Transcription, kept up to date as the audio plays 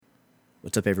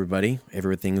What's up, everybody?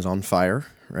 Everything's on fire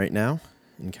right now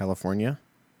in California,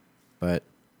 but,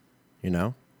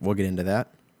 we'll get into that.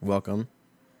 Welcome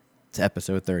to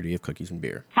episode 30 of Cookies and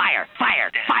Beer. Fire,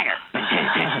 fire, fire.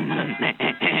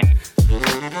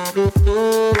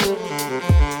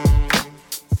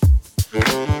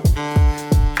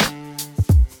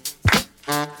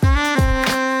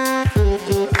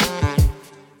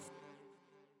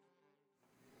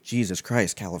 Jesus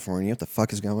Christ, California, what the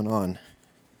fuck is going on?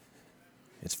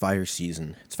 It's fire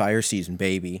season. It's fire season,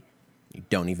 baby. You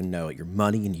don't even know it. You're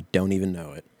money and you don't even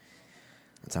know it.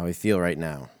 That's how I feel right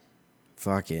now.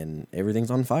 Fucking everything's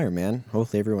on fire, man.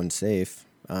 Hopefully everyone's safe.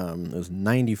 It was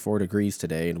 94 degrees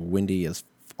today and windy as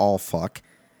all fuck.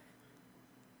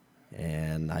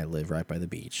 And I live right by the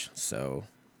beach, so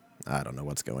I don't know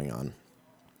what's going on.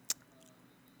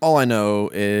 All I know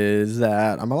is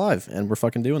that I'm alive and we're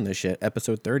fucking doing this shit.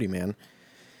 Episode 30, man.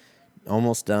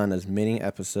 Almost done as many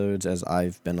episodes as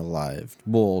I've been alive.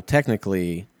 Well,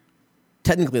 technically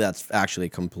that's actually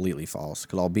completely false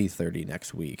because I'll be 30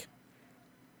 next week.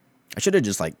 I should have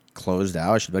just closed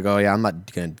out. I should be like, oh yeah, I'm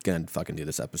not gonna fucking do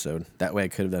this episode. That way I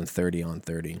could have done 30 on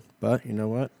 30. But you know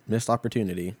what? Missed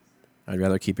opportunity. I'd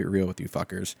rather keep it real with you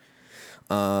fuckers.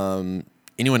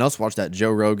 Anyone else watch that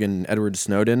Joe Rogan, Edward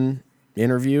Snowden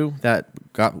interview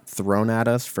that got thrown at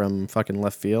us from fucking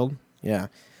left field? Yeah.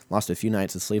 Lost a few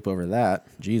nights of sleep over that.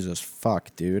 Jesus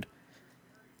fuck, dude.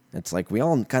 It's like we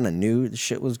all kind of knew the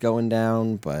shit was going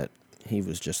down, but he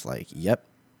was just like, yep.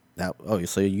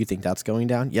 So you think that's going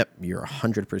down? Yep, you're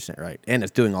 100% right. And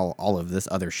it's doing all of this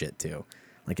other shit too.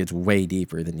 Like it's way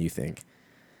deeper than you think.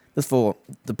 The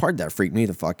part that freaked me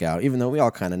the fuck out, even though we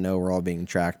all kind of know we're all being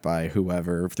tracked by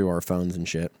whoever through our phones and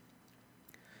shit.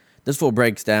 This fool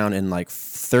breaks down in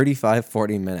 35,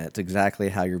 40 minutes exactly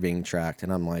how you're being tracked.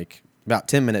 And I'm like, about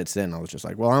 10 minutes in, I was just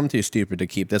like, well, I'm too stupid to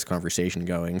keep this conversation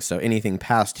going. So anything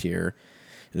past here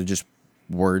is just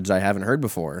words I haven't heard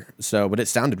before. But it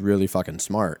sounded really fucking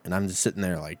smart. And I'm just sitting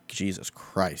there like, Jesus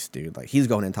Christ, dude. Like he's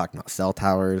going and talking about cell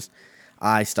towers.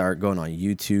 I start going on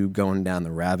YouTube, going down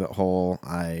the rabbit hole.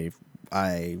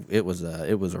 It was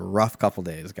a rough couple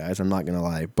days, guys. I'm not going to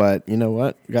lie. But you know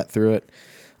what? We got through it.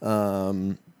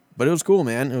 But it was cool,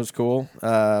 man. It was cool.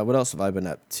 What else have I been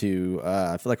up to?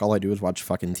 I feel like all I do is watch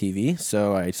fucking TV.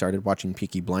 So I started watching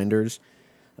Peaky Blinders.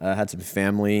 Had some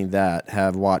family that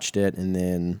have watched it, and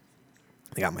then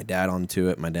I got my dad onto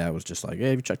it. My dad was just like,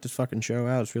 hey, check this fucking show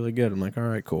out. It's really good. I'm like, all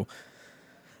right, cool.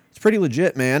 It's pretty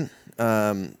legit, man.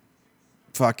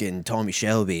 Fucking Tommy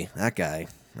Shelby. That guy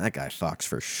fucks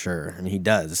for sure. I mean, he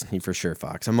does. He for sure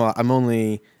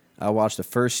fucks. I watched the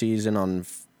first season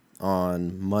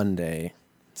on Monday.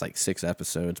 It's 6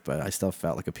 episodes, but I still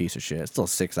felt like a piece of shit. It's still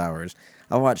 6 hours.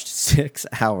 I watched 6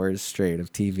 hours straight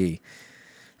of TV.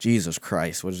 Jesus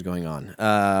Christ, what is going on?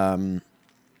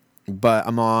 But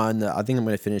I think I'm going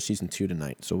to finish season 2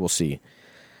 tonight, so we'll see.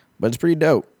 But it's pretty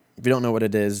dope. If you don't know what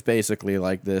it is, basically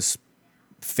this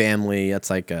family,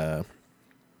 that's like a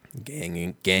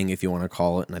gang if you want to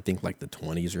call it, and I think the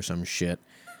 20s or some shit.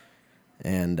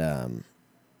 And,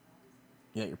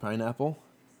 yeah, your pineapple?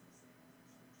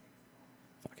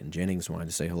 Fucking Jennings wanted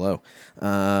to say hello.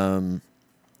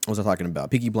 What was I talking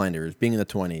about? Peaky Blinders, being in the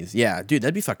 20s. Yeah, dude,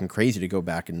 that'd be fucking crazy to go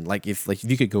back and if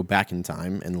you could go back in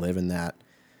time and live in that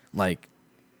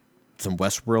some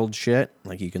Westworld shit.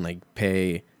 You can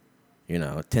pay,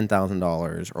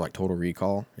 $10,000 or Total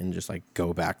Recall and just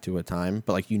go back to a time.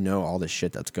 But all the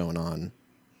shit that's going on.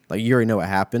 You already know what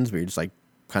happens, but you're just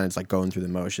kind of going through the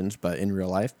motions. But in real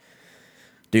life,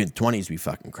 dude, the 20s be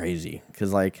fucking crazy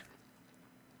because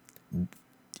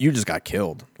you just got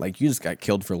killed. You just got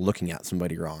killed for looking at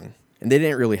somebody wrong. And they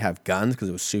didn't really have guns because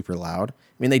it was super loud. I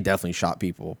mean, they definitely shot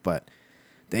people, but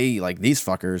they, these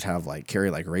fuckers have, carry,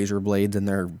 razor blades in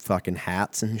their fucking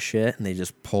hats and shit. And they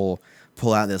just pull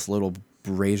out this little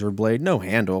razor blade. No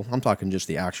handle. I'm talking just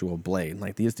the actual blade.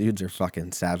 These dudes are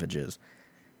fucking savages.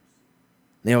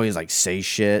 They always say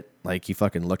shit, you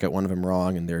fucking look at one of them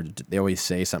wrong, and they always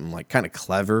say something kind of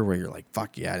clever where you're like,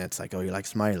 fuck yeah, and it's like, oh, you like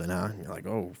smiling, huh? And you're like,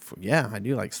 oh yeah, I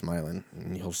do like smiling.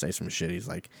 And he'll say some shit. He's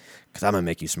like, because I'm gonna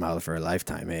make you smile for a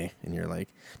lifetime, eh? And you're like,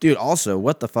 dude, also,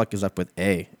 what the fuck is up with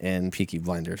A and Peaky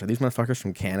Blinders? Are these motherfuckers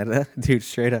from Canada? Dude,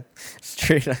 straight up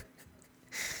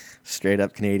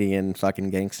Canadian fucking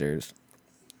gangsters.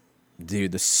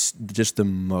 Dude, just the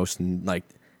most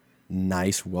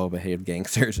nice, well-behaved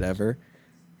gangsters ever.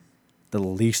 The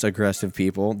least aggressive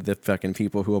people, the fucking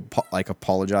people who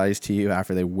apologize to you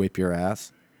after they whip your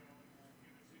ass.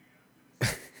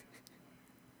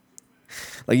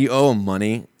 You owe them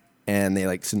money, and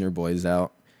they send their boys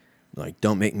out.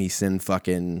 Don't make me send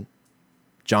fucking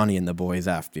Johnny and the boys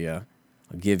after you.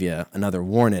 I'll give you another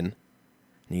warning.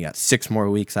 And you got 6 more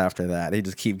weeks after that. They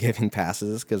just keep giving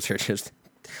passes because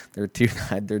they're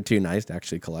too nice to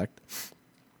actually collect.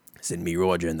 Send me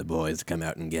Roger and the boys to come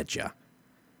out and get you.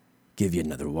 Give you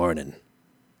another warning.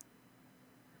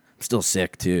 I'm still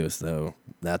sick too, so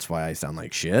that's why I sound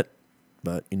like shit.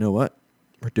 But you know what?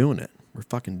 We're doing it. We're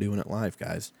fucking doing it live,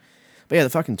 guys. But yeah, the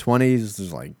fucking 20s,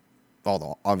 there's like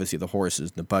obviously the horses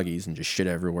and the buggies and just shit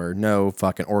everywhere. No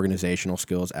fucking organizational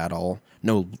skills at all.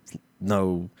 No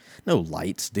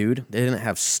lights, dude. They didn't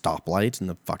have stoplights in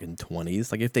the fucking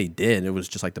 20s. Like if they did, it was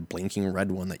just like the blinking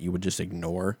red one that you would just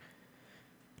ignore.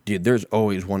 Dude, there's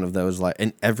always one of those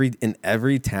in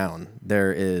every town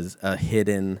there is a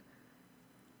hidden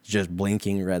just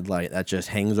blinking red light that just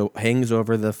hangs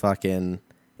over the fucking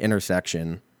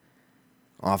intersection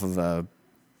off of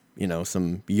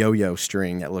some yo-yo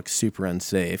string that looks super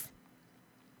unsafe.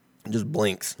 It just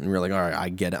blinks and we're like, all right, I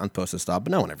get it, I'm supposed to stop,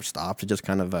 but no one ever stops. It just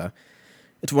kind of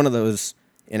it's one of those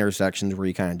intersections where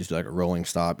you kind of just do like a rolling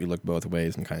stop, you look both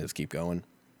ways and kind of just keep going.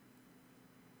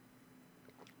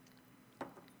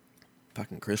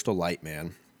 Fucking Crystal Light,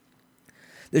 man.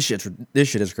 This shit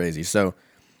is crazy. So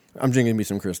I'm drinking me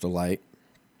some Crystal Light.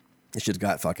 This shit's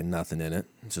got fucking nothing in it.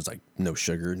 It's just like no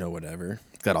sugar, no whatever.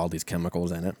 It's got all these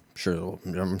chemicals in it.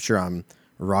 I'm sure I'm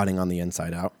rotting on the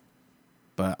inside out.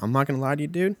 But I'm not gonna lie to you,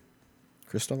 dude.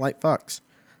 Crystal Light fucks.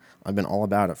 I've been all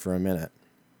about it for a minute.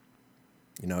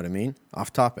 You know what I mean?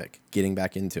 Off topic. Getting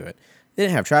back into it. They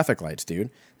didn't have traffic lights, dude.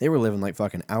 They were living like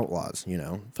fucking outlaws,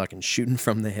 fucking shooting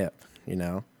from the hip,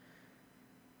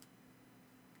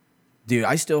 Dude,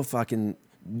 I still fucking...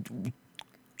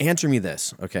 Answer me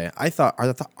this, okay? I thought,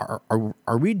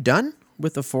 are we done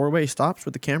with the 4-way stops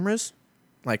with the cameras?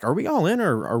 Like, are we all in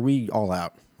or are we all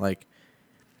out? Like,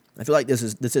 I feel like this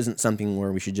isn't something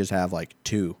where we should just have like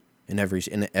 2 in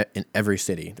every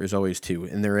city. There's always 2,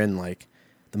 and they're in like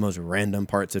the most random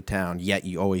parts of town. Yet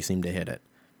you always seem to hit it,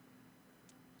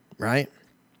 right?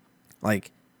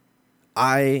 Like,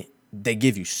 they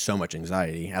give you so much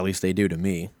anxiety. At least they do to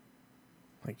me.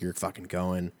 Like, you're fucking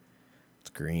going.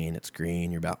 It's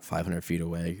green. You're about 500 feet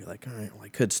away. You're like, all right, well, I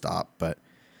could stop, but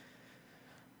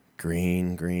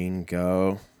green,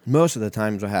 go. Most of the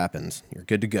times what happens, you're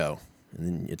good to go. And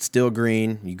then it's still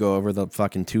green. You go over the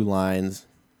fucking 2 lines,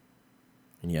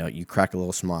 and you crack a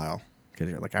little smile because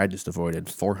you're like, I just avoided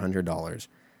 $400.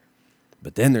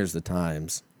 But then there's the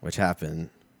times, which happen,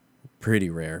 pretty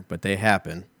rare, but they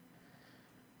happen,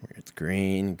 where it's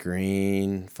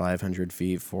green, 500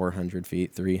 feet, 400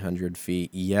 feet, 300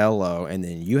 feet, yellow, and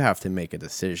then you have to make a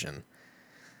decision.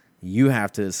 You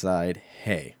have to decide,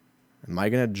 hey, am I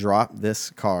going to drop this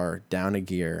car down a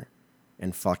gear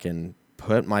and fucking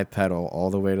put my pedal all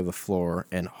the way to the floor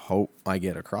and hope I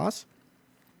get across?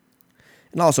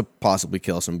 And also possibly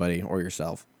kill somebody or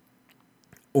yourself.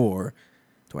 Or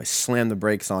do I slam the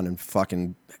brakes on and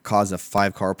fucking cause a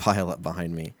 5-car pileup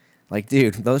behind me? Like,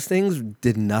 dude, those things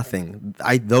did nothing.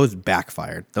 Those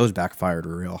backfired. Those backfired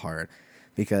real hard.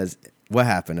 Because what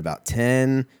happened about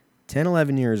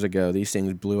 11 years ago, these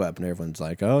things blew up and everyone's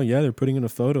like, oh, yeah, they're putting in a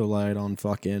photo light on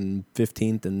fucking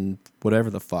 15th and whatever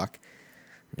the fuck.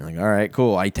 You're like, all right,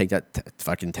 cool. I take that,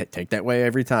 take that way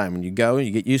every time. When you go,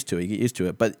 you get used to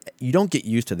it. But you don't get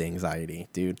used to the anxiety,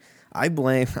 dude. I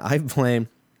blame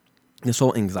this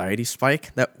whole anxiety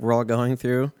spike that we're all going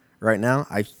through right now.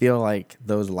 I feel like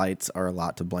those lights are a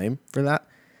lot to blame for that,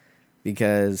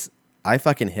 because I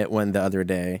fucking hit one the other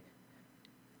day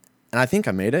and I think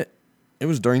I made it. It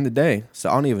was during the day, so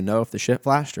I don't even know if the shit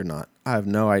flashed or not. I have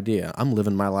no idea. I'm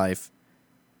living my life,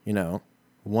 1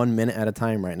 minute at a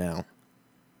time right now,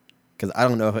 because I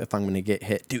don't know if I'm going to get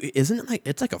hit. Dude, it's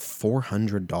like a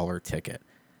 $400 ticket.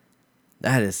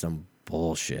 That is some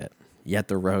bullshit. Yet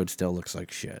the road still looks like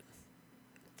shit.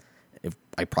 If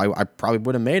I probably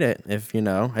would have made it if,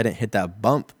 I didn't hit that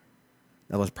bump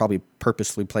that was probably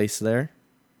purposely placed there.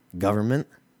 Government.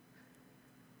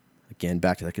 Again,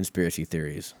 back to the conspiracy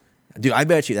theories. Dude, I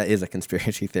bet you that is a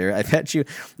conspiracy theory. I bet you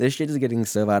this shit is getting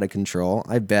so out of control.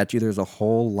 I bet you there's a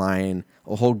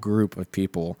whole group of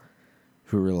people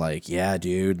who were like, yeah,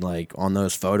 dude, like on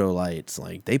those photo lights,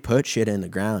 like they put shit in the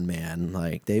ground, man.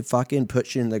 Like they fucking put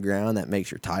shit in the ground that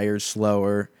makes your tires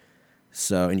slower.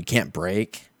 And you can't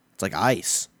brake. It's like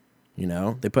ice,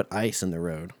 They put ice in the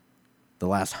road the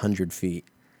last 100 feet.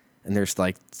 And there's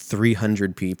like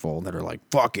 300 people that are like,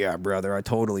 fuck yeah, brother, I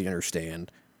totally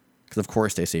understand. Because of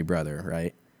course they say brother,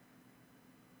 right?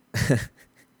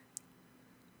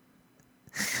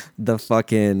 The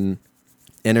fucking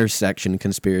intersection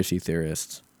conspiracy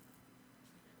theorists.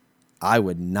 I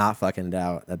would not fucking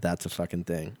doubt that that's a fucking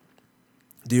thing.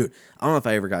 Dude, I don't know if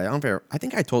I ever got. I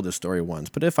think I told this story once,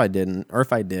 but if I didn't, or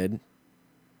if I did,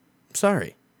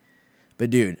 sorry. But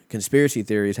dude, conspiracy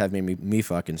theories have made me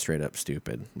fucking straight up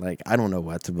stupid. Like, I don't know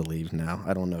what to believe now.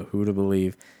 I don't know who to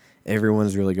believe.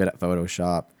 Everyone's really good at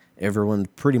Photoshop. Everyone's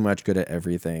pretty much good at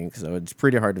everything. So it's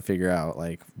pretty hard to figure out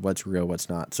like what's real, what's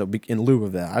not. So in lieu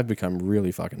of that, I've become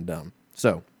really fucking dumb.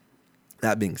 So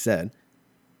that being said,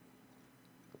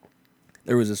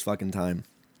 there was this fucking time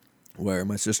where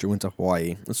my sister went to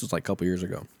Hawaii. This was like a couple years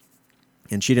ago.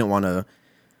 And she didn't want to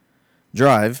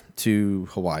drive to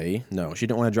Hawaii. No, she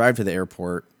didn't want to drive to the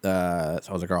airport. So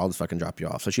I was like, I'll just fucking drop you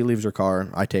off. So she leaves her car.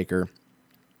 I take her.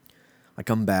 I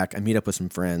come back. I meet up with some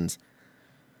friends.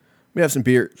 We have some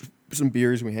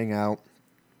beers. We hang out.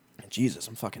 Jesus,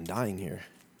 I'm fucking dying here.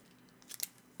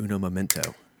 Uno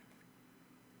momento.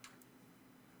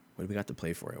 What do we got to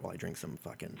play for it while I drink some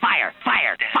fucking... Fire!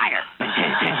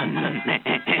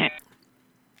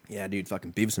 Yeah, dude,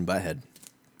 fucking Beavis and Butthead.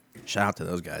 Shout out to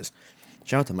those guys.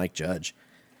 Shout out to Mike Judge.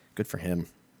 Good for him.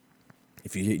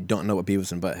 If you don't know what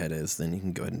Beavis and Butthead is, then you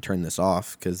can go ahead and turn this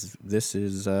off, because this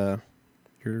is,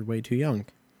 you're way too young.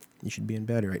 You should be in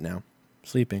bed right now,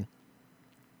 sleeping.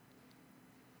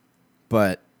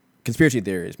 But, conspiracy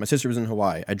theories. My sister was in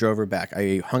Hawaii. I drove her back.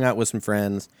 I hung out with some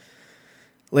friends.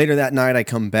 Later that night, I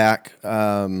come back.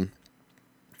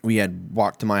 We had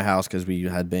walked to my house because we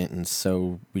had been, and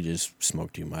so we just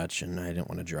smoked too much, and I didn't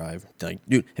want to drive. Like,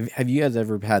 dude, have you guys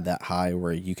ever had that high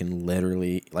where you can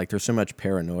literally, like, there's so much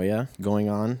paranoia going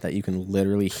on that you can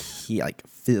literally,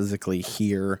 physically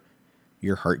hear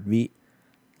your heartbeat?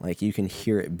 Like, you can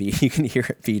hear it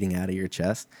beating out of your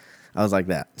chest. I was like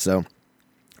that. So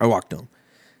I walked home,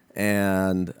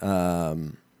 and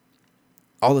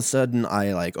all of a sudden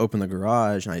I like open the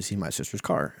garage and I see my sister's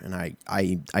car, and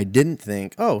I didn't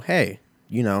think, oh, hey,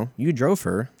 you drove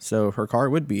her, so her car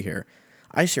would be here.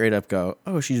 I straight up go,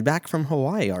 oh, she's back from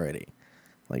Hawaii already.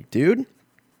 Like, dude,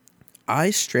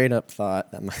 I straight up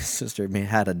thought that my sister may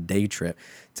had a day trip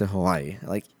to Hawaii.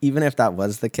 Like, even if that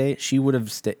was the case, she would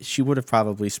have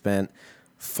probably spent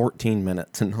 14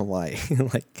 minutes in Hawaii.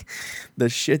 Like, the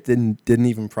shit didn't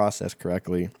even process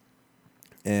correctly.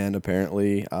 And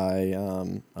apparently I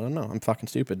don't know, I'm fucking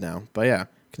stupid now. But yeah,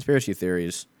 conspiracy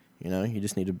theories, you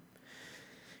just need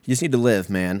to live,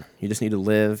 man. You just need to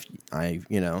live.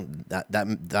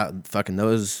 That fucking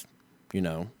those, they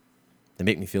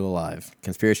make me feel alive.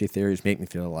 Conspiracy theories make me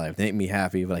feel alive. They make me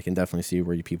happy, but I can definitely see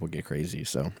where you people get crazy.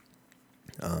 So,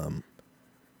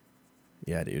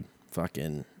 yeah, dude,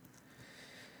 fucking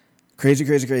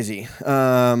crazy.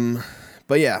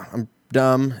 But yeah, I'm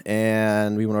dumb,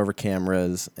 and we went over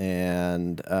cameras,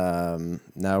 and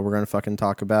now we're gonna fucking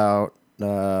talk about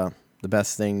the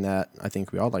best thing that I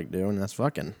think we all like doing, and that's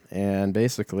fucking. And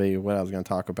basically what I was gonna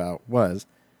talk about was,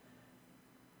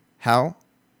 how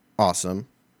awesome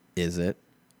is it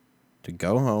to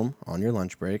go home on your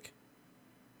lunch break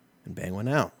and bang one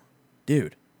out?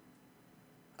 Dude,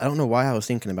 I don't know why I was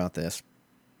thinking about this,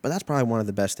 but that's probably one of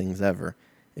the best things ever.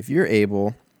 If you're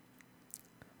able...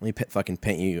 Let me fucking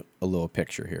paint you a little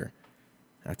picture here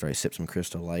after I sip some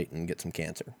Crystal Light and get some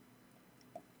cancer.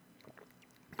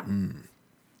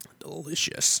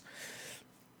 Delicious.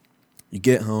 You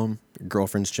get home, your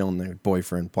girlfriend's chilling there,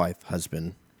 boyfriend, wife,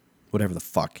 husband, whatever the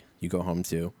fuck you go home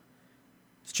to.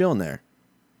 It's chilling there.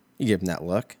 You give them that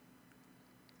look.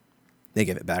 They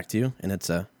give it back to you, and it's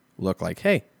a look like,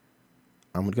 hey,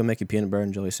 I'm going to go make a peanut butter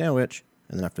and jelly sandwich,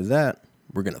 and then after that,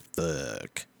 we're going to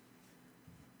fuck.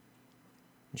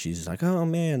 And she's just like, oh,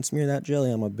 man, smear that jelly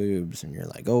on my boobs. And you're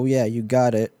like, oh, yeah, you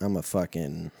got it. I'm a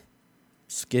fucking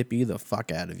Skippy the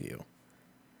fuck out of you.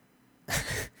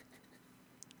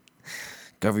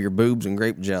 Cover your boobs in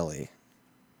grape jelly.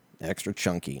 Extra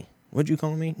chunky. What'd you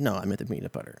call me? No, I meant the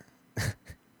peanut butter.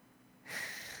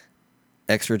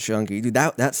 Extra chunky. Dude,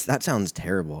 that sounds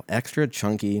terrible. Extra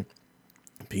chunky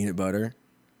peanut butter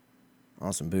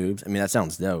on some boobs. I mean, that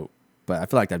sounds dope. But I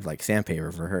feel like that'd be like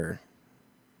sandpaper for her.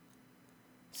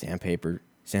 Sandpaper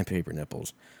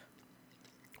nipples.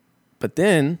 But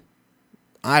then,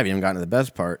 I haven't even gotten to the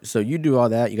best part. So you do all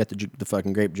that. You got the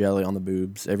fucking grape jelly on the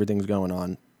boobs. Everything's going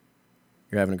on.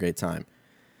 You're having a great time.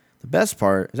 The best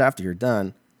part is after you're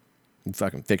done, you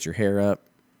fucking fix your hair up.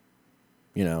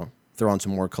 Throw on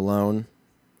some more cologne.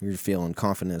 You're feeling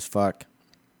confident as fuck.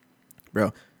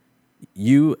 Bro,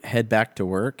 you head back to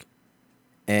work,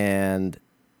 and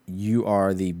you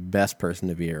are the best person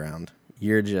to be around.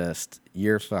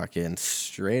 You're fucking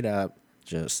straight up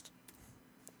just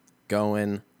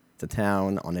going to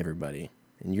town on everybody.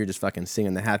 And you're just fucking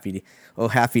singing the happy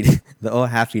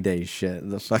days shit.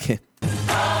 The fucking...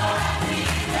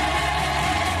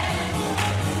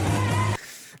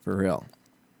 For real.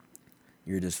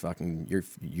 you're just fucking,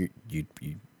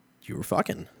 you were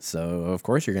fucking. So of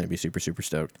course you're gonna be super super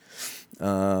stoked.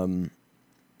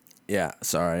 Yeah,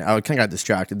 sorry, I kind of got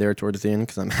distracted there towards the end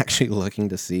because I'm actually looking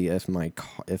to see if my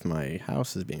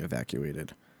house is being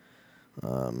evacuated.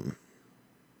 So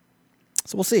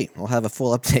we'll see. I'll have a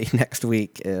full update next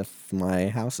week if my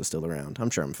house is still around. I'm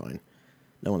sure I'm fine.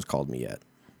 No one's called me yet.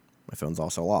 My phone's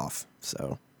also off,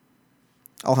 so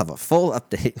I'll have a full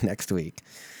update next week.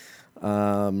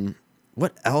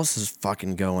 What else is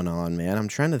fucking going on, man? I'm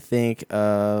trying to think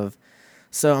of...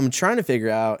 So I'm trying to figure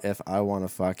out if I want to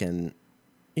fucking...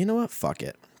 You know what? Fuck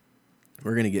it.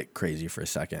 We're going to get crazy for a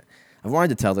second. I've wanted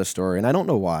to tell this story, and I don't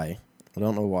know why.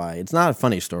 It's not a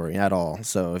funny story at all.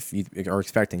 So if you are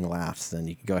expecting laughs, then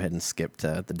you can go ahead and skip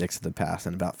to the dicks of the past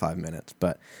in about 5 minutes.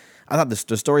 But I thought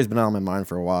the story's been on my mind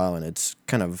for a while, and it's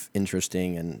kind of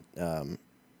interesting, and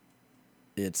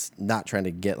it's not trying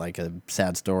to get like a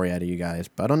sad story out of you guys.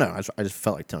 But I don't know. I just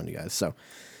felt like telling you guys. So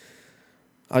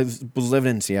I was living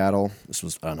in Seattle. This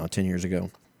was, I don't know, 10 years ago.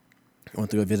 I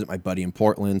went to go visit my buddy in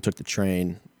Portland, took the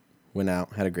train, went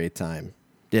out, had a great time.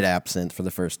 Did absinthe for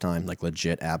the first time, like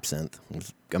legit absinthe. It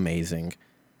was amazing.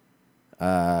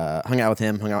 Hung out with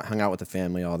him, hung out with the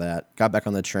family, all that. Got back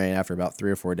on the train after about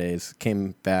 3 or 4 days.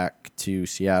 Came back to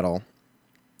Seattle,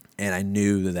 and I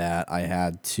knew that I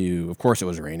had to. Of course, it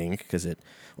was raining because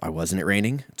why wasn't it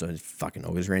raining? It's fucking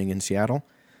always raining in Seattle.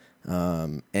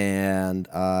 And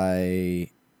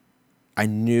I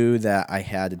knew that I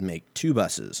had to make 2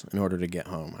 buses in order to get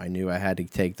home. I knew I had to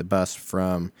take the bus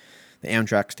from the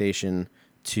Amtrak station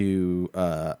to,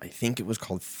 I think it was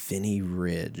called Finney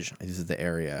Ridge. This is the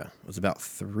area. It was about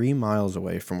 3 miles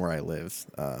away from where I live,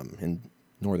 in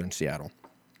northern Seattle.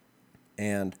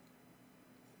 And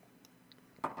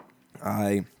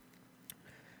I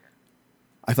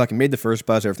fucking made the first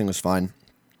bus. Everything was fine.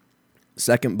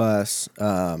 Second bus,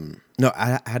 no,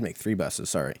 I had to make 3 buses,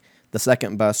 sorry. The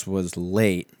second bus was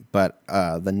late, but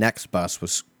the next bus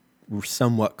was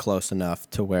somewhat close enough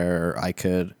to where I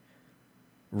could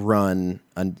run,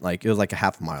 it was like a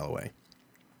half a mile away,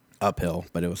 uphill,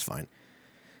 but it was fine.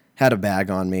 Had a bag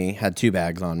on me, had 2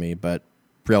 bags on me, but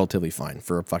relatively fine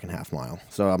for a fucking half mile.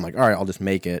 So I'm like, all right, I'll just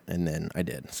make it, and then I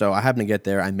did. So I happened to get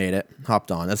there, I made it, hopped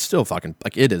on. It's still fucking,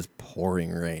 like, it is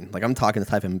pouring rain. Like, I'm talking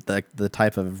the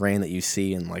type of rain that you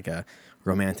see in like a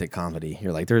romantic comedy.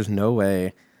 You're like, there's no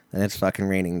way that it's fucking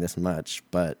raining this much,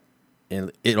 but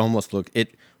it almost looked,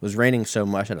 it was raining so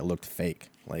much that it looked fake.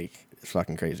 Like, it's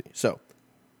fucking crazy. So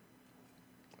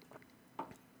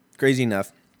crazy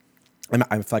enough,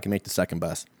 I fucking make the second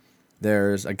bus.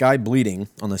 There's a guy bleeding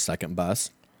on the second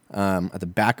bus. At the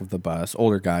back of the bus,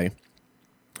 older guy,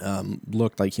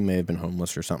 looked like he may have been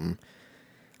homeless or something.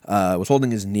 Was holding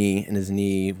his knee, and his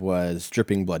knee was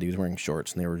dripping blood. He was wearing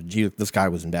shorts, and this guy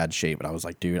was in bad shape. But I was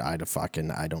like, dude, I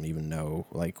don't even know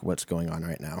like what's going on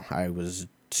right now. I was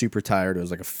super tired. It was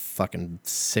like a fucking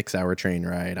 6-hour train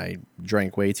ride. I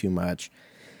drank way too much.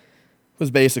 Was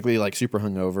basically like super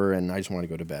hungover, and I just wanted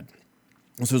to go to bed.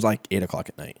 This was like 8 o'clock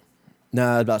at night.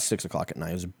 Nah, about 6 o'clock at night.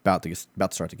 It was about to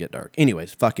start to get dark.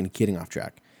 Anyways, fucking getting off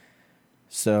track.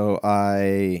 So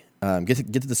I get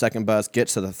to the second bus, get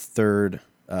to the third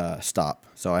stop.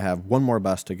 So I have 1 more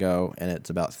bus to go, and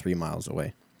it's about 3 miles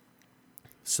away.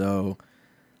 So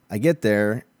I get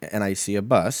there, and I see a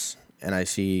bus, and I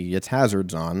see its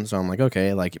hazards on. So I'm like,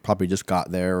 okay, like it probably just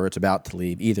got there, or it's about to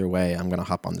leave. Either way, I'm gonna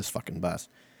hop on this fucking bus.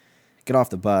 Get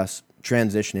off the bus,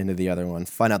 transition into the other one,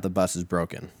 find out the bus is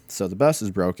broken. So the bus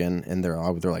is broken, and they're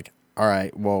like, all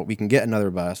right, well, we can get another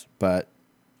bus, but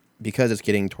because it's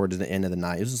getting towards the end of the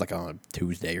night, this is like on a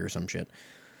Tuesday or some shit,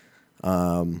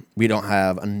 we don't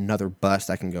have another bus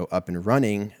that can go up and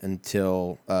running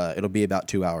until it'll be about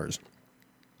 2 hours.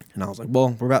 And I was like,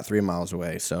 well, we're about 3 miles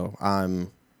away, so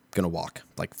I'm going to walk.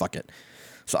 Like, fuck it.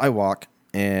 So I walk,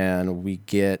 and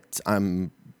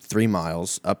I'm 3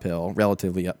 miles uphill,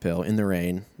 relatively uphill, in the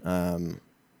rain,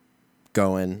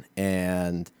 going,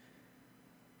 and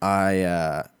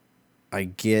I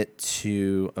get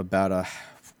to about a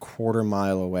quarter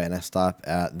mile away, and I stop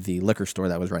at the liquor store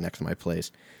that was right next to my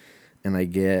place, and I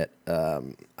get, I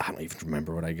don't even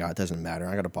remember what I got, it doesn't matter,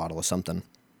 I got a bottle of something,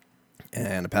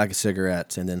 and a pack of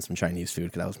cigarettes, and then some Chinese food,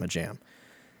 because that was my jam.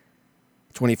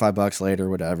 $25 later,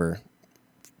 whatever,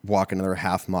 walk another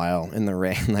half mile in the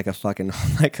rain like a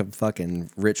fucking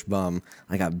rich bum.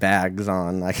 I got bags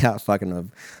on. I got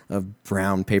fucking a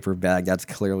brown paper bag that's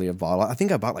clearly a bottle. I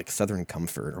think I bought like Southern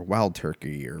Comfort or Wild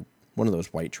Turkey or one of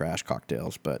those white trash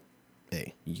cocktails, but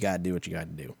hey, you gotta do what you gotta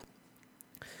do.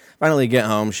 Finally get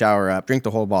home, shower up, drink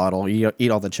the whole bottle, eat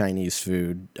all the Chinese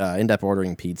food, end up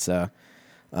ordering pizza.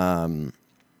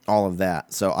 all of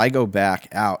that. So I go back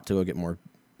out to go get more.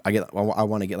 I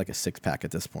want to get like a 6-pack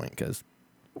at this point because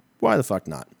why the fuck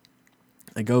not?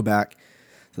 I go back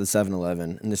to the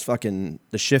 7-Eleven and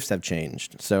the shifts have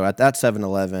changed. So at that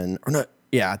 7-Eleven, or no,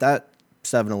 yeah, at that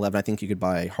 7-Eleven, I think you could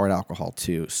buy hard alcohol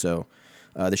too. So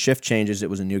the shift changes. It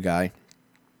was a new guy.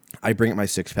 I bring up my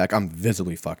 6-pack. I'm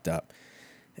visibly fucked up.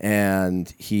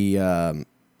 And he's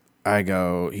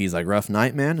like, rough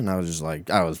night, man? And I was just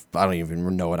like, I don't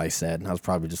even know what I said. And I was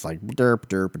probably just like, derp,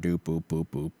 derp, doop, boop, boop,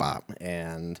 boop, bop.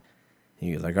 And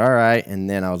he was like, all right. And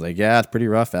then I was like, yeah, it's pretty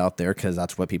rough out there because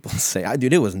that's what people say.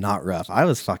 Dude, it was not rough. I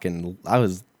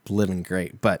was living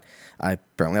great. But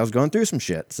apparently I was going through some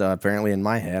shit. So apparently in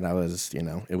my head,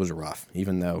 it was rough,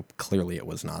 even though clearly it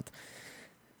was not.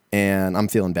 And I'm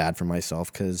feeling bad for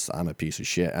myself because I'm a piece of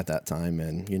shit at that time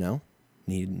and,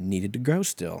 needed to grow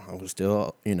still. I was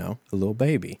still, a little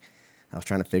baby. I was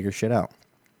trying to figure shit out.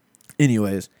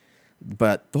 Anyways,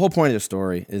 but the whole point of the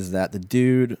story is that the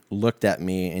dude looked at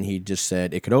me and he just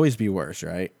said, it could always be worse,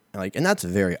 right? Like, and that's a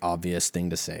very obvious thing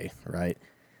to say, right?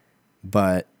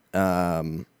 But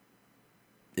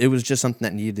it was just something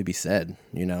that needed to be said,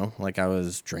 Like I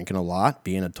was drinking a lot,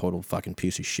 being a total fucking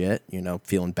piece of shit,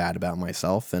 feeling bad about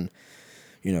myself and,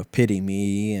 pity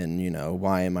me and,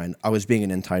 why am I was being an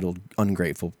entitled,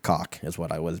 ungrateful cock is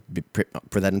what I was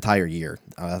for that entire year.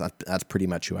 That's pretty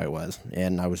much who I was.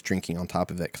 And I was drinking on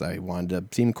top of it because I wanted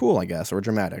to seem cool, I guess, or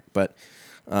dramatic. But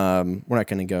we're not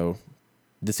going to go,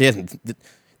 this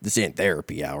ain't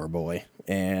therapy hour, boy.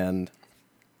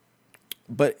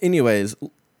 But anyways,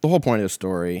 the whole point of the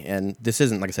story, and this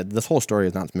isn't, like I said, this whole story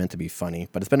is not meant to be funny,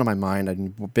 but it's been on my mind.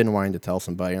 I've been wanting to tell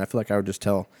somebody, and I feel like I would just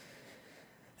tell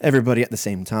everybody at the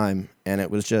same time. And it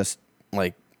was just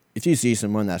like, if you see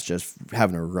someone that's just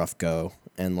having a rough go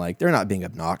and like they're not being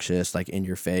obnoxious, like in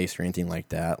your face or anything like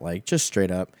that, like just straight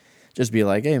up, just be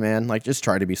like, hey man, like just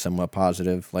try to be somewhat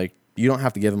positive. Like you don't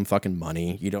have to give them fucking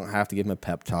money. You don't have to give them a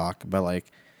pep talk, but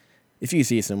like if you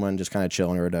see someone just kind of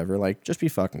chilling or whatever, like just be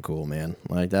fucking cool, man.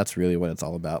 Like that's really what it's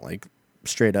all about. Like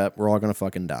straight up, we're all going to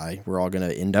fucking die. We're all going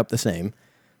to end up the same,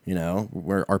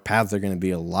 our paths are going to be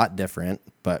a lot different,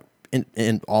 but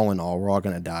in all, we're all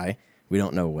going to die. We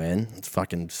don't know when. It's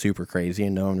fucking super crazy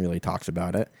and no one really talks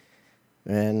about it.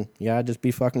 And yeah, just be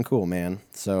fucking cool, man.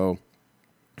 So,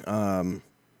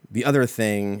 the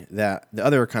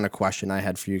other kind of question I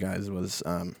had for you guys was,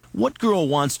 what girl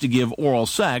wants to give oral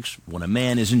sex when a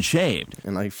man isn't shaved?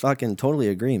 And I fucking totally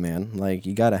agree, man. Like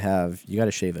you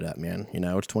gotta shave it up, man.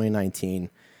 It's 2019.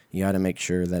 You gotta make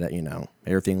sure that,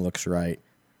 everything looks right.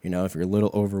 If you're a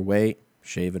little overweight,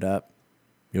 shave it up.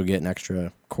 You'll get an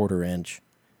extra 1/4 inch.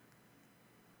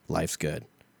 Life's good.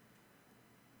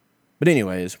 But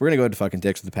anyways, we're going to go to fucking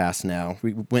dicks of the past now.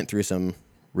 We went through some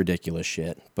ridiculous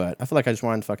shit, but I feel like I just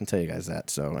wanted to fucking tell you guys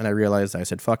that. And I realized I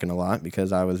said fucking a lot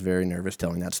because I was very nervous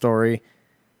telling that story.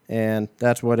 And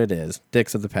that's what it is.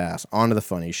 Dicks of the past. On to the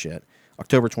funny shit.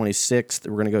 October 26th,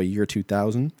 we're going to go year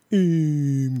 2000.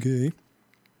 Okay.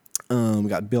 We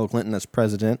got Bill Clinton as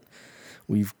president.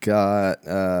 We've got,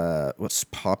 what's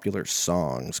popular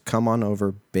songs? Come On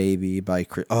Over Baby by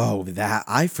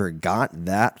I forgot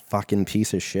that fucking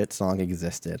piece of shit song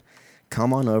existed.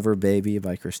 Come On Over Baby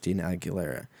by Christina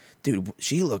Aguilera. Dude,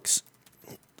 she looks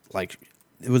like,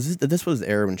 this was the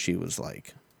era when she was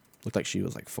like, looked like she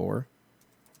was like 4.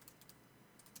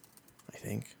 I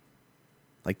think.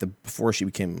 Like before she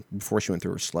went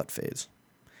through her slut phase.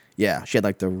 Yeah, she had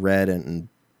like the red and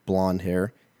blonde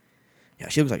hair. Yeah,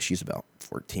 she looks like she's about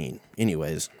 14.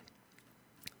 Anyways,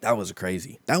 that was a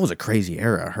crazy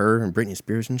era. Her and Britney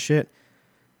Spears and shit.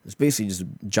 It's basically just a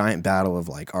giant battle of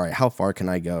like, all right, how far can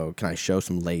I go? Can I show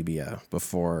some labia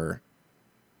before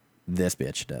this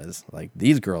bitch does? Like,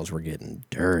 these girls were getting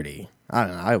dirty. I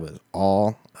don't know. I was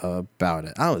all about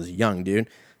it. I was young, dude.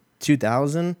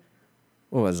 2000,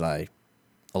 what was I,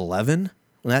 11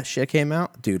 when that shit came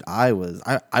out? Dude, I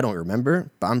don't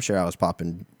remember, but I'm sure I was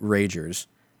popping ragers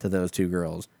to those two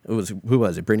girls. Who was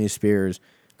it? Britney Spears,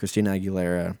 Christina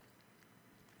Aguilera.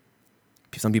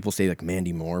 Some people say like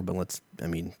Mandy Moore, but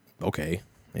okay.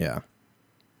 Yeah.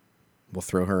 We'll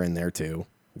throw her in there too.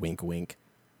 Wink, wink.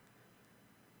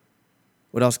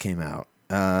 What else came out?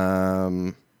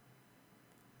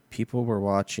 People were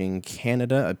watching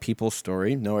Canada, A People's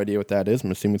Story. No idea what that is. I'm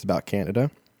assuming it's about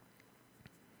Canada.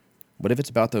 What if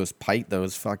it's about the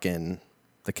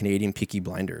Canadian Peaky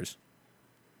Blinders?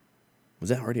 Was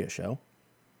that already a show?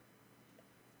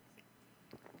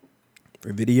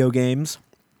 For video games,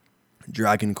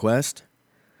 Dragon Quest,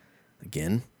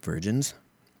 again, virgins,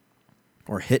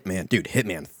 or Hitman. Dude,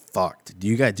 Hitman fucked. Do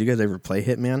you guys ever play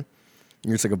Hitman?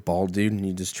 You're just like a bald dude and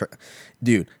you just try.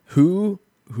 Dude, who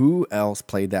Who else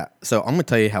played that? So I'm gonna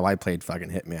tell you how I played fucking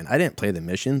Hitman. I didn't play the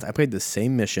missions. I played the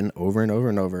same mission over and over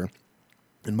and over.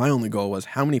 And my only goal was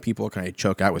how many people can I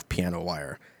choke out with piano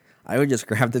wire? I would just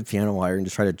grab the piano wire and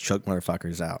just try to choke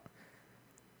motherfuckers out.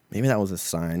 Maybe that was a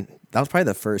sign. That was probably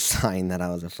the first sign that I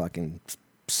was a fucking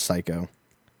psycho.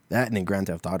 That and then Grand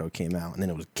Theft Auto came out, and then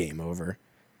it was game over.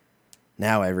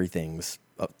 Now everything's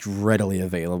readily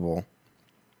available.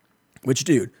 Which,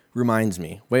 dude, reminds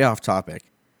me, way off topic.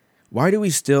 Why do we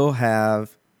still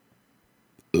have...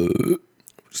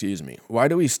 excuse me. Why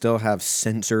do we still have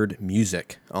censored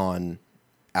music on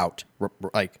out?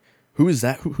 Like, who is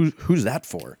that? Who's that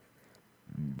for?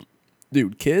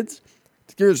 Dude, kids?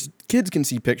 Kids can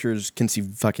see pictures, can see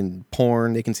fucking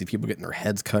porn. They can see people getting their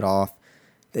heads cut off.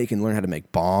 They can learn how to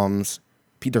make bombs.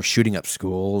 People are shooting up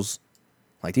schools.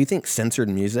 Like, do you think censored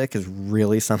music is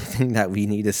really something that we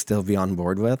need to still be on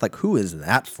board with? Like, who is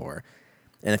that for?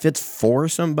 And if it's for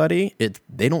somebody,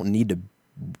 they don't need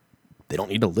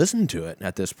to listen to it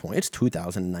at this point. It's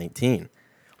 2019.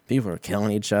 People are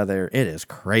killing each other. It is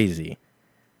crazy.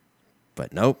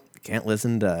 But nope, can't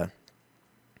listen to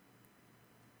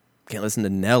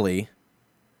Nelly,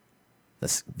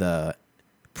 the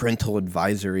parental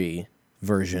advisory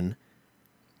version.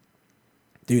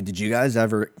 Dude, did you guys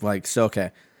ever, like, so,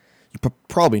 okay,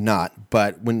 probably not,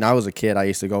 but when I was a kid, I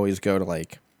used to always go to,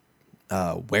 like,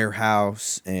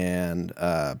 Warehouse and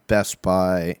Best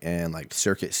Buy and, like,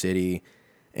 Circuit City,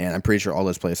 and I'm pretty sure all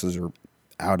those places are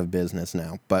out of business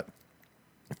now, but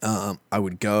I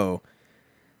would go,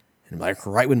 and, like,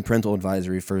 right when parental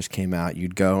advisory first came out,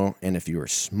 you'd go, and if you were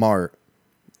smart,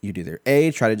 you'd either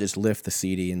A, try to just lift the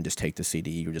CD and just take the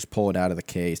CD. You would just pull it out of the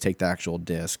case, take the actual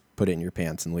disc, put it in your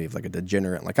pants, and leave like a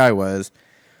degenerate like I was.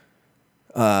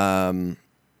 But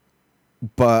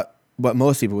what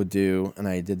most people would do, and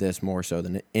I did this more so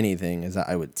than anything, is that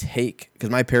I would take... Because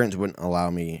my parents wouldn't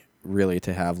allow me really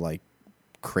to have like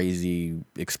crazy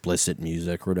explicit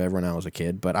music or whatever when I was a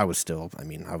kid. But I was still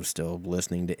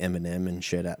listening to Eminem and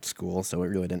shit at school, so it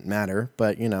really didn't matter.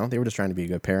 But, you know, they were just trying to be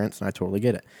good parents, and I totally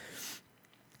get it.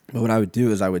 But what I would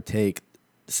do is I would take,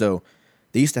 so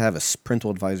they used to have a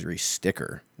parental advisory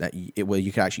sticker that you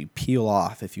could actually peel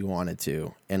off if you wanted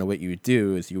to. And what you would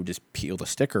do is you would just peel the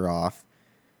sticker off,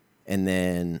 and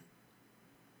then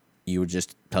you would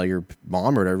just tell your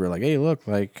mom or whatever, like, hey, look,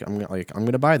 I'm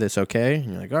gonna buy this, okay?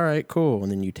 And you're like, all right, cool.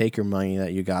 And then you take your money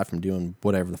that you got from doing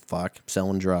whatever the fuck,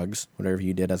 selling drugs, whatever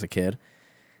you did as a kid,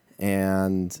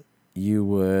 and you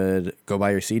would go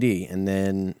buy your CD, and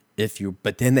then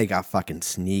but then they got fucking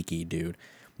sneaky, dude.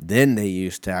 Then they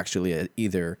used to actually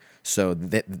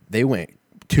they went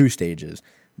two stages.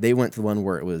 They went to the one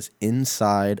where it was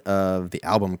inside of the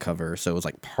album cover, so it was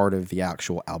like part of the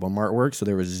actual album artwork, so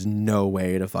there was no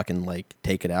way to fucking like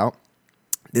take it out.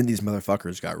 Then these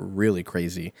motherfuckers got really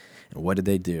crazy, and what did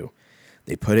they do?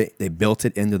 They built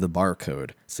it into the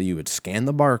barcode, so you would scan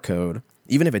the barcode,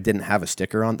 even if it didn't have a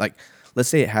sticker on, like, let's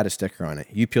say it had a sticker on it.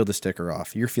 You peel the sticker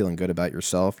off. You're feeling good about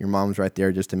yourself. Your mom's right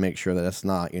there just to make sure that it's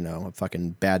not, you know, a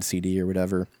fucking bad CD or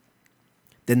whatever.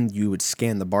 Then you would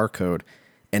scan the barcode,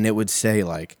 and it would say,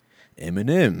 like,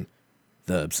 Eminem,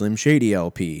 the Slim Shady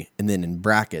LP. And then in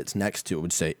brackets next to it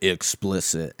would say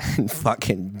explicit in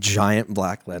fucking giant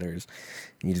black letters.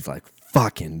 And you'd just like,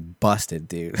 fucking busted,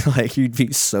 dude. Like, you'd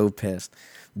be so pissed.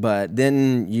 But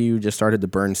then you just started to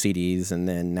burn CDs, and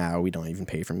then now we don't even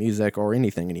pay for music or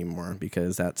anything anymore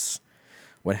because that's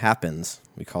what happens.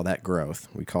 We call that growth.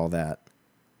 We call that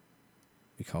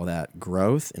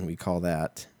growth, and we call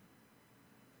that...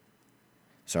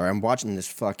 Sorry, I'm watching this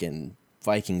fucking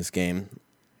Vikings game.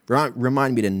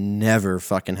 Remind me to never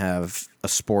fucking have a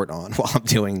sport on while I'm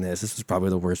doing this. This is probably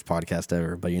the worst podcast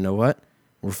ever. But you know what?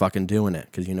 We're fucking doing it.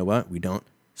 Because you know what? We don't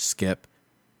skip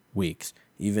weeks.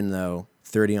 Even though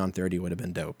 30 on 30 would have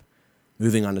been dope.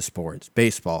 Moving on to sports.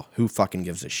 Baseball. Who fucking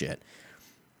gives a shit?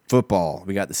 Football.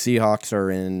 We got the Seahawks are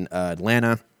in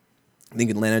Atlanta. I think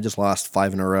Atlanta just lost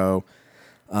 5 in a row.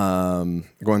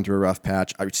 Going through a rough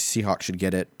patch. Seahawks should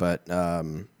get it, but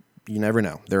you never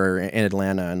know. They're in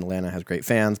Atlanta, and Atlanta has great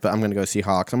fans, but I'm going to go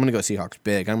Seahawks. I'm going to go Seahawks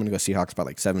big. I'm going to go Seahawks by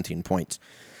like 17 points.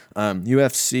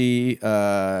 UFC,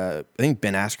 I think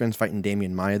Ben Askren's fighting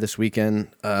Damian Maia this weekend.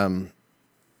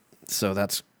 So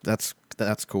that's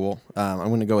cool. I'm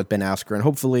going to go with Ben Askren.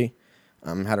 Hopefully,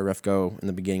 had a rough go in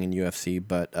the beginning in UFC,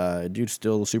 but dude's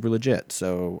still super legit.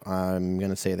 So I'm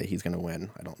going to say that he's going to win.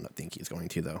 I don't think he's going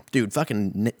to, though. Dude,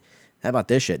 fucking, how about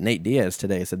this shit? Nate Diaz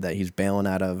today said that he's bailing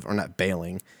out of, or not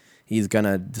bailing, he's going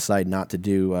to decide not to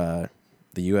do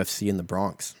the UFC in the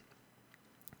Bronx.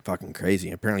 Fucking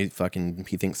crazy. Apparently fucking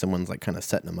he thinks someone's like kind of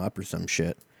setting him up or some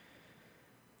shit.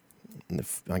 And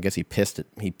I guess he pissed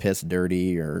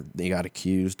dirty, or they got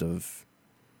accused of,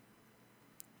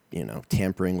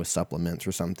 tampering with supplements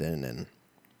or something. And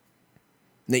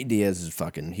Nate Diaz is he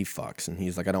fucks. And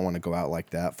he's like, I don't want to go out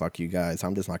like that. Fuck you guys.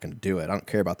 I'm just not going to do it. I don't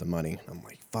care about the money. I'm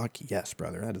like, fuck yes,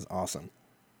 brother. That is awesome.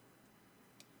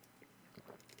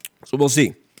 So we'll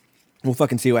see. We'll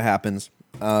fucking see what happens.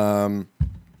 What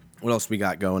else we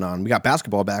got going on? We got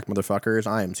basketball back, motherfuckers.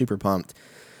 I am super pumped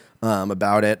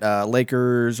about it.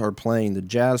 Lakers are playing the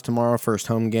Jazz tomorrow, first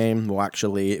home game. Well,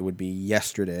 actually, it would be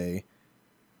yesterday,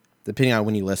 depending on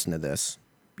when you listen to this.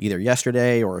 Either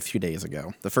yesterday or a few days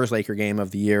ago. The first Laker game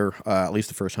of the year, at least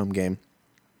the first home game.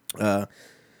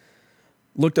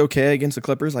 Looked okay against the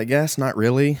Clippers, I guess. Not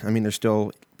really. I mean, there's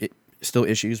still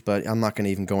issues, but I'm not going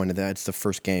to even go into that. It's the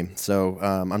first game. So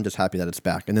I'm just happy that it's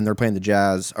back. And then they're playing the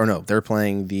Jazz. Or no, they're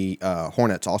playing the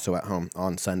Hornets also at home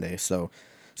on Sunday. So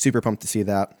super pumped to see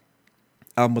that.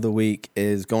 Album of the week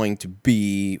is going to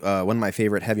be one of my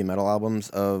favorite heavy metal albums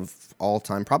of all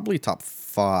time. Probably top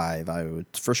 5. I would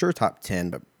for sure top 10,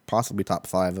 but possibly top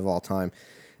 5 of all time.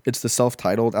 It's the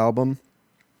self-titled album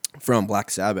from Black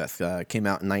Sabbath. Came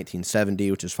out in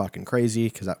 1970, which is fucking crazy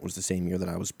because that was the same year that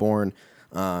I was born.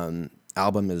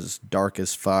 Album is dark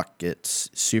as fuck. It's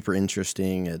super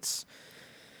interesting. It's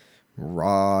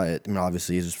raw.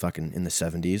 Obviously it's just fucking in the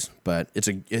 70s, but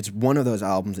it's one of those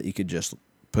albums that you could just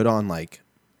put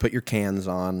your cans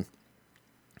on,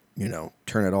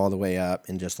 turn it all the way up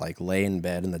and just lay in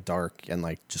bed in the dark and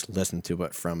just listen to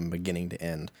it from beginning to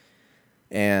end.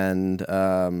 And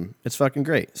it's fucking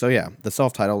great. So yeah, the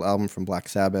self-titled album from Black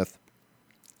Sabbath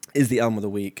is the album of the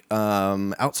week.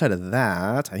 Outside of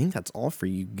that, I think that's all for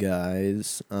you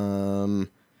guys.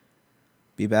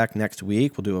 Be back next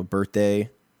week. We'll do a birthday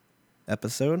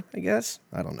episode, I guess.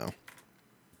 I don't know.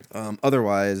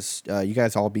 Otherwise, you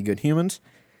guys all be good humans.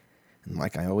 And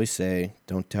like I always say,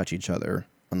 don't touch each other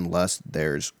unless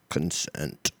there's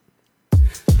consent.